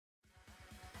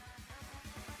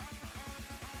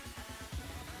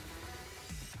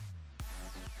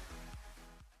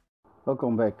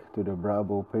Welcome back to the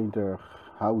Bravo Painter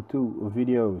how-to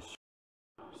videos.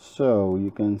 So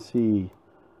you can see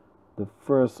the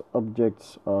first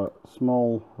objects are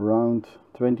small round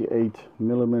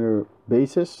 28mm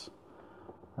bases.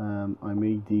 I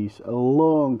made these a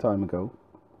long time ago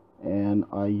and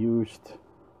I used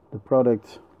the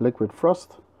product Liquid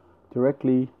Frost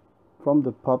directly from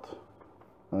the pot,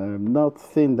 not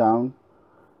thin down,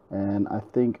 and I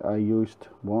think I used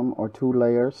 1 or 2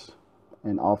 layers.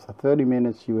 And after 30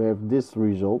 minutes you have this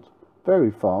result,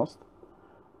 very fast,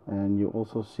 and you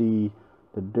also see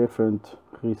the different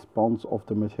response of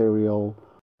the material.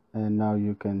 And now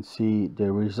you can see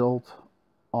the result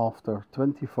after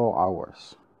 24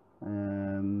 hours.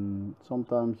 And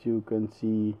sometimes you can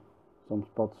see some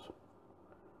spots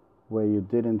where you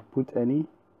didn't put any,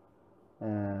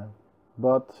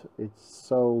 but it's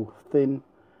so thin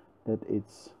that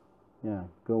it's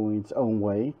going its own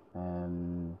way,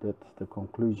 and that's the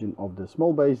conclusion of the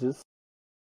small bases.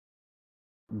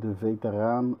 De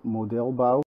Veteraan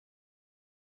modelbouw.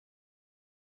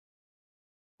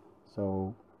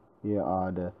 So here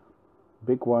are the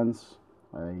big ones.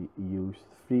 I used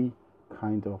 3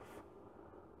 kind of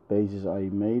bases I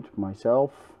made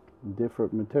myself,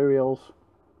 different materials,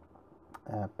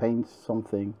 paints,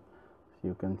 something so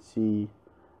you can see,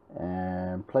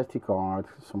 and plastic art,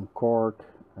 some cork,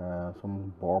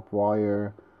 some barbed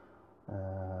wire,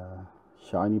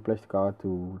 shiny plastic art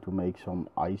to make some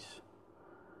ice.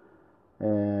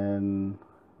 And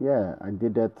yeah, I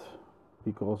did that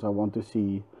because I want to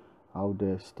see how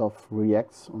the stuff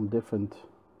reacts on different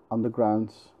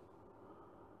undergrounds.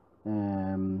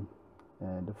 And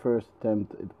the first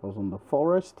attempt, it was on the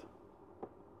forest.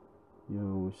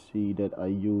 You see that I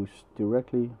used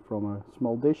directly from a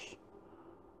small dish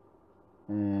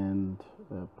and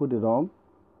put it on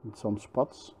in some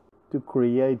spots to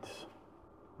create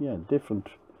different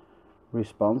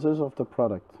responses of the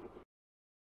product.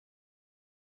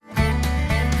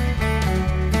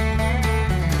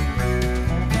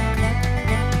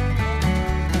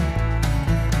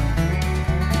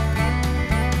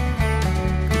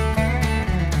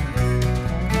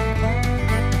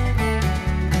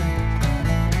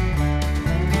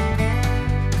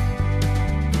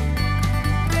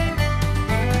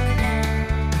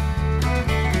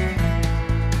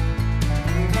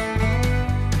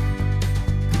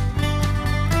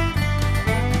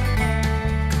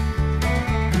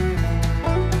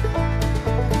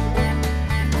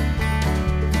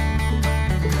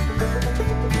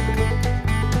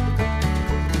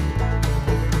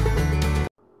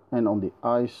 And on the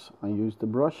ice I used the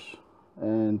brush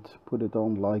and put it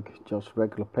on like just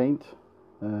regular paint,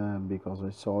 because I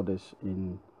saw this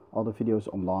in other videos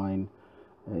online.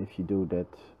 If you do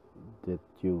that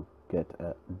you get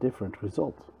a different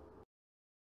result.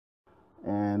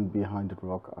 And behind the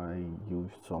rock I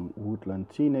used some woodland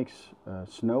scenics,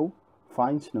 snow,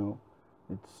 fine snow.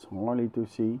 It's hardly to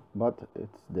see, but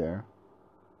it's there.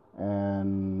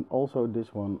 And also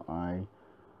this one I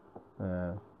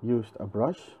used a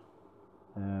brush,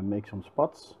 make some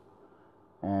spots,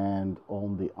 and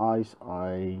on the ice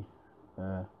I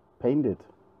painted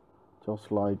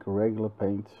just like regular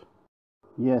paint.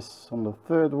 Yes, on the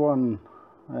third one,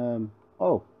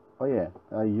 oh yeah,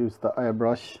 I used the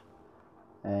airbrush,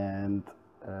 and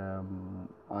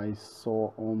I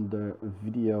saw on the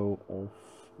video of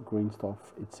green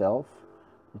stuff itself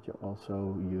that you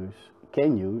also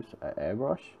can use an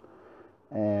airbrush.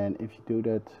 And if you do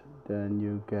that, then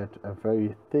you get a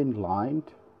very thin line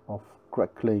of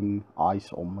crackling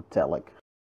ice on metallic.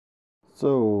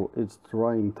 So it's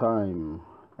drying time.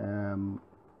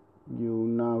 You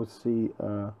now see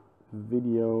a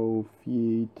video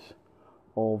feed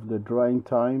of the drying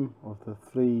time of the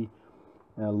 3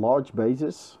 large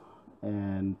bases,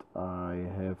 and I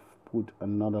have put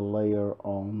another layer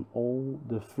on all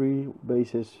the 3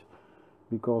 bases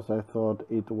because I thought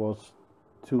it was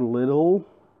too little,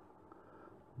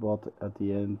 but at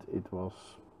the end it was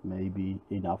maybe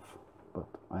enough, but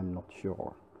I'm not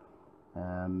sure.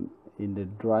 In the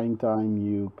drying time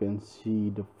you can see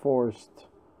the forest,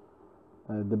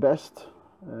 the best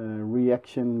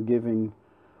reaction giving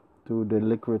to the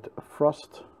Liquid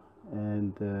Frost,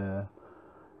 and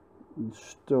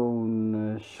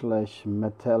stone slash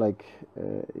metallic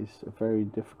is very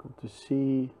difficult to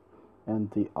see, and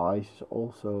the ice is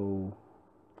also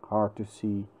hard to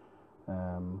see,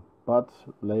 but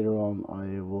later on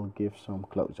I will give some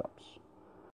close-ups.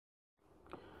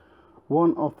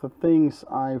 One of the things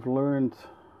I've learned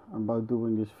about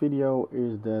doing this video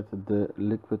is that the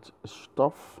liquid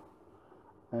stuff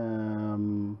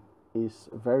is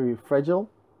very fragile,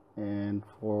 and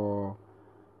for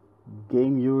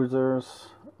game users,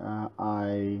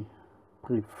 I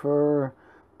prefer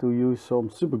to use some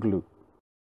super glue.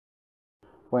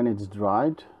 When it's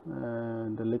dried,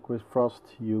 the liquid frost,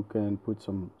 you can put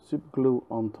some super glue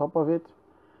on top of it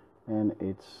and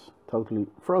it's totally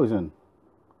frozen,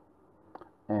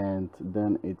 and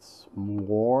then it's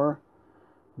more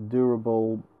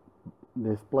durable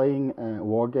with playing a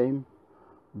war game,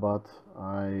 but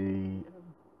I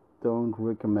don't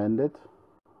recommend it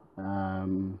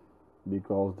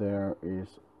because there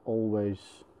is always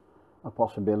a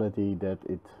possibility that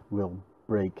it will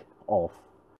break off.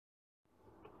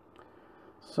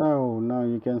 So now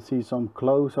you can see some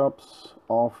close-ups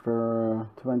after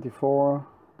 24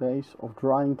 days of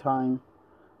drying time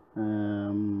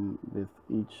with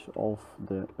each of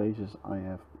the bases I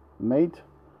have made.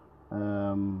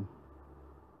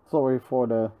 Sorry for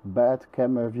the bad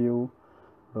camera view,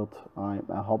 but I'm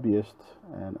a hobbyist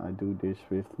and I do this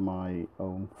with my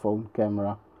own phone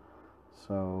camera,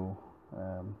 so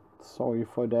sorry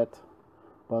for that,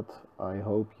 but I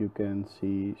hope you can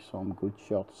see some good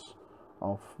shots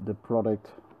of the product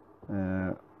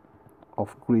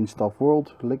of Green Stuff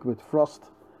World Liquid Frost.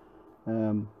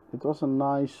 It was a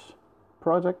nice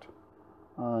project.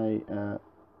 I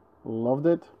loved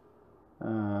it.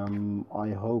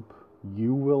 I hope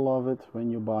you will love it when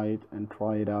you buy it and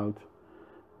try it out.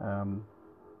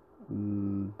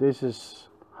 This is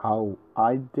how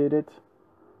I did it.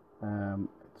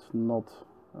 It's not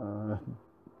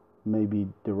maybe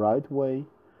the right way,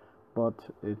 but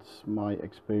it's my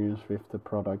experience with the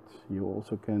product. You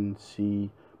also can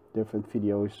see different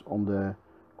videos on the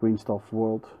Green Stuff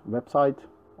World website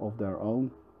of their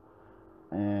own.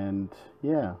 And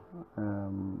yeah,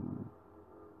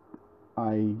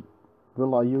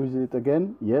 will I use it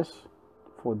again? Yes,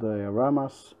 for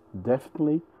dioramas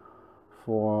definitely.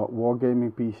 For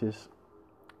wargaming pieces,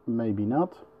 maybe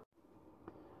not.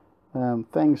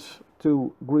 Thanks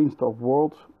to Green Stuff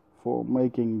World for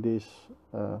making this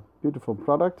beautiful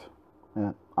product.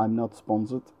 I'm not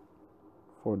sponsored,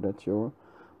 for that sure,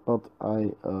 but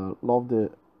I loved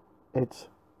it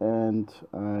and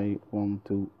I want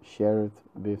to share it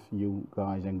with you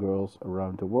guys and girls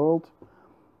around the world.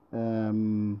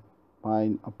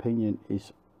 My opinion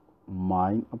is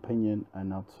mine opinion and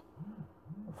not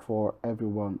for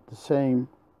everyone the same.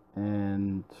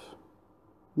 And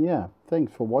yeah,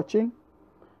 thanks for watching.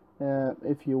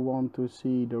 If you want to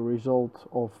see the result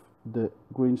of the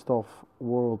Green Stuff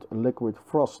World Liquid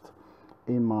Frost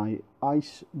in my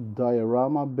ice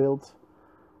diorama build,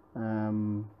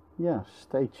 yeah,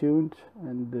 stay tuned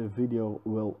and the video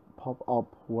will pop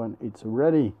up when it's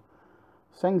ready.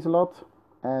 Thanks a lot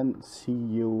and see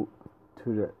you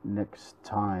to the next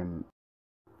time.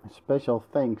 A special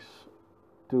thanks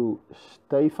to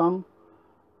Stefan.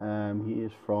 He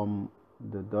is from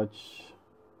the Dutch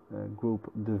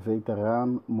group De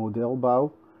Veteraan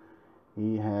Modelbouw.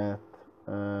 He had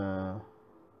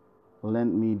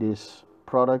lent me this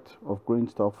product of Green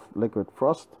Stuff Liquid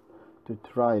Frost to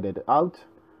try that out,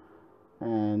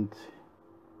 and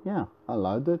yeah, I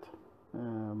liked it.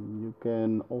 You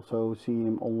can also see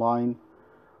him online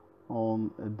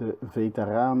on the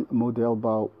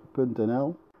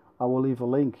veteraanmodelbouw.nl. I will leave a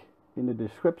link in the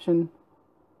description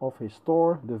of his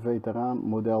store, the Veteraan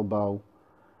Modelbouw.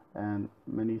 And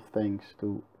many thanks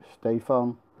to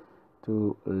Stefan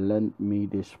to lend me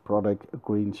this product,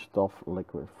 Green Stuff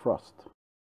Liquid Frost.